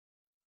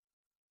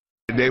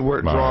They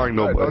weren't drawing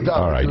nobody.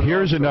 All right,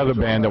 here's another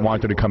band that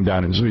wanted to come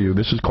down and see you.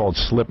 This is called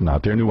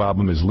Slipknot. Their new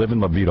album is Livin'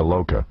 La Vida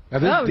Loca.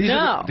 Now, these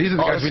are the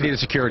guys we needed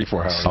security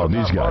for, Howard. Oh,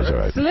 these guys, all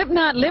right.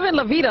 Slipknot, Livin'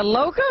 La Vida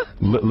Loca?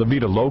 La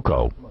Vida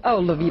Loco. Oh,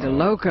 La Vida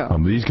Loco.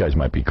 These guys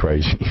might be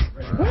crazy.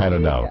 I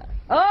don't know.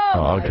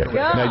 Oh, okay.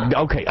 Now,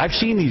 okay, I've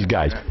seen these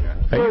guys.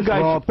 Hey, First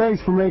of all,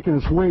 thanks for making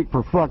us wait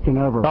for fucking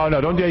ever. Oh,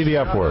 no, don't say the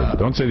F word.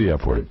 Don't say the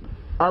F word.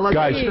 I like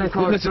guys, to thank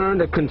concern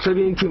to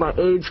contributing to my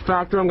age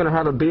factor. I'm going to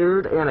have a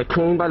beard and a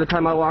cane by the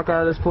time I walk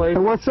out of this place.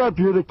 Hey, what's up?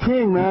 You're the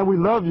king, man. We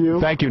love you.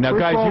 Thank you. Now,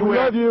 guys, we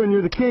love you, and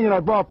you're the king, and I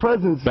brought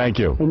presents. Thank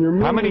you. And you're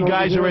how many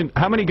guys are in?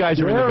 How many guys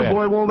are in the band?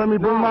 boy won't let me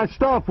bring my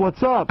stuff.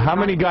 What's up? How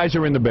many guys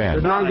are in the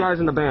band? There's 9 guys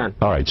in the band.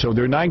 All right, so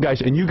there are 9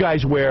 guys, and you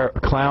guys wear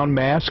clown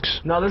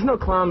masks? No, there's no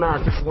clown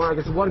mask.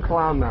 It's one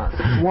clown mask.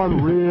 It's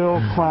one real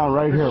clown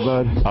right here,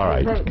 bud. All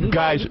right,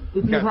 guys.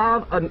 If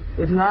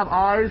you have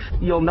eyes,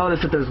 you'll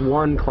notice that there's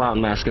one clown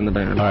mask in the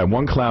band. All right,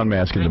 one clown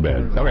mask in the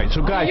band. All right,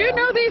 so guys. You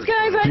know these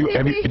guys? Do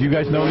you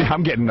guys know these?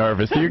 I'm getting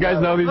nervous. Do you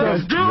guys know these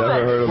guys?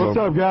 Never heard of them. What's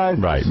up, guys?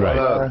 Right.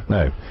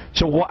 No.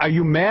 So are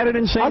you mad at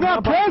Insane? I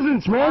got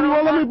presents, man. You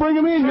won't let me bring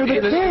them in. You're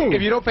the king.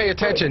 If you don't pay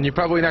attention, you're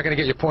probably not going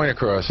to get your point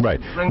across.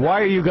 Right.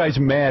 Why are you guys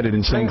mad at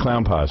Insane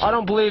Clown Posse? I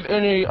don't believe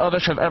any of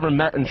us have ever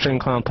met Insane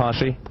Clown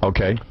Posse.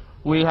 Okay.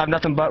 We have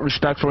nothing but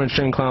respect for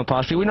Insane Clown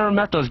Posse. We never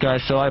met those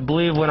guys, so I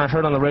believe when I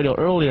heard on the radio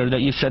earlier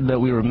that you said that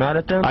we were mad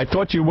at them. I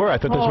thought you were. I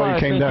thought that's why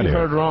you came down here. I think you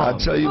heard wrong. I'll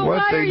tell you one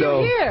thing,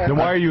 though. Then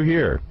why are you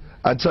here?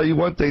 I'll tell you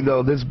one thing,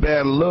 though. This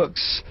band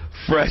looks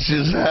fresh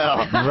as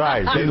hell.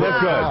 Right. They look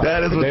good.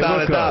 That is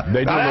without a doubt.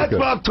 They do now, look that's good.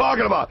 what I'm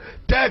talking about.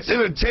 That's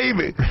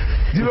entertainment.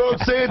 You know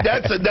what I'm saying?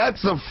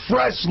 That's a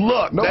fresh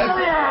look.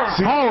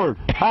 Howard.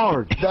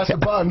 That's the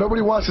bond.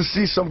 Nobody wants to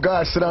see some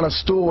guy sit on a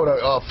stool with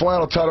a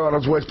flannel tied around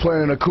his waist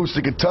playing an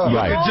acoustic guitar.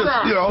 Right.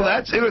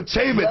 That's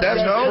entertainment.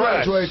 That's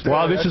fresh. Right there.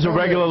 Well, this is a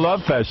regular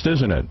love fest,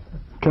 isn't it?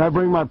 Can I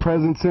bring my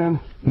presents in?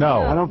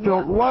 No. I don't feel...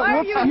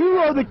 You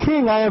are the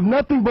king. I have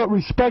nothing but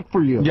respect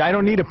for you. Yeah, I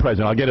don't need a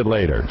present. I'll get it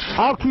later.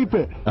 I'll keep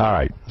it. All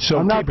right. So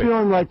I'm not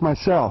feeling like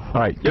myself.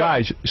 All right,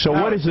 guys, so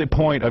what is the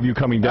point of you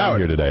coming down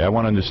here today? I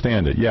want to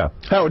understand it. Yeah.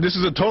 Howard, this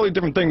is a totally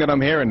different thing that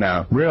I'm hearing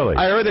now. Really?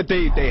 I heard that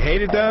they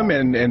hated them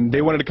and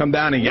they wanted to come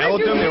down and yell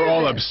at them. They were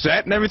all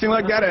upset and everything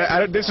like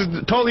that. This is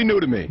totally new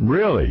to me.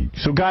 Really?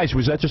 So, guys,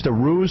 was that just a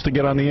ruse to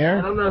get on the air?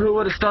 I don't know who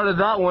would have started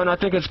that one. I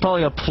think it's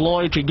probably a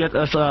ploy to get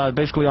us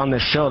basically on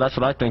this show. That's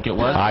what I think it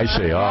was. I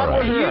see. All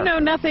right. You know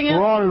nothing else?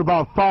 We're on in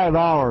about 5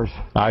 hours.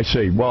 I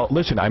see. Well,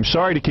 listen, I'm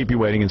sorry to keep you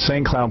waiting.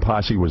 Insane Clown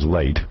Posse was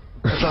late.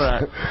 That's all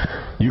right.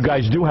 You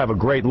guys do have a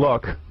great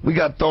look. We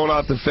got thrown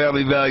out the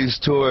Family Values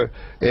Tour,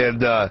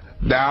 and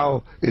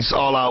now it's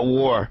all-out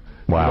war.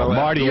 Wow.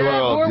 You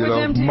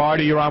know,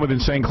 Marty, you're on with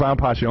Insane Clown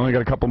Posse. You only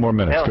got a couple more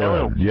minutes. Go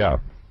ahead. Yeah.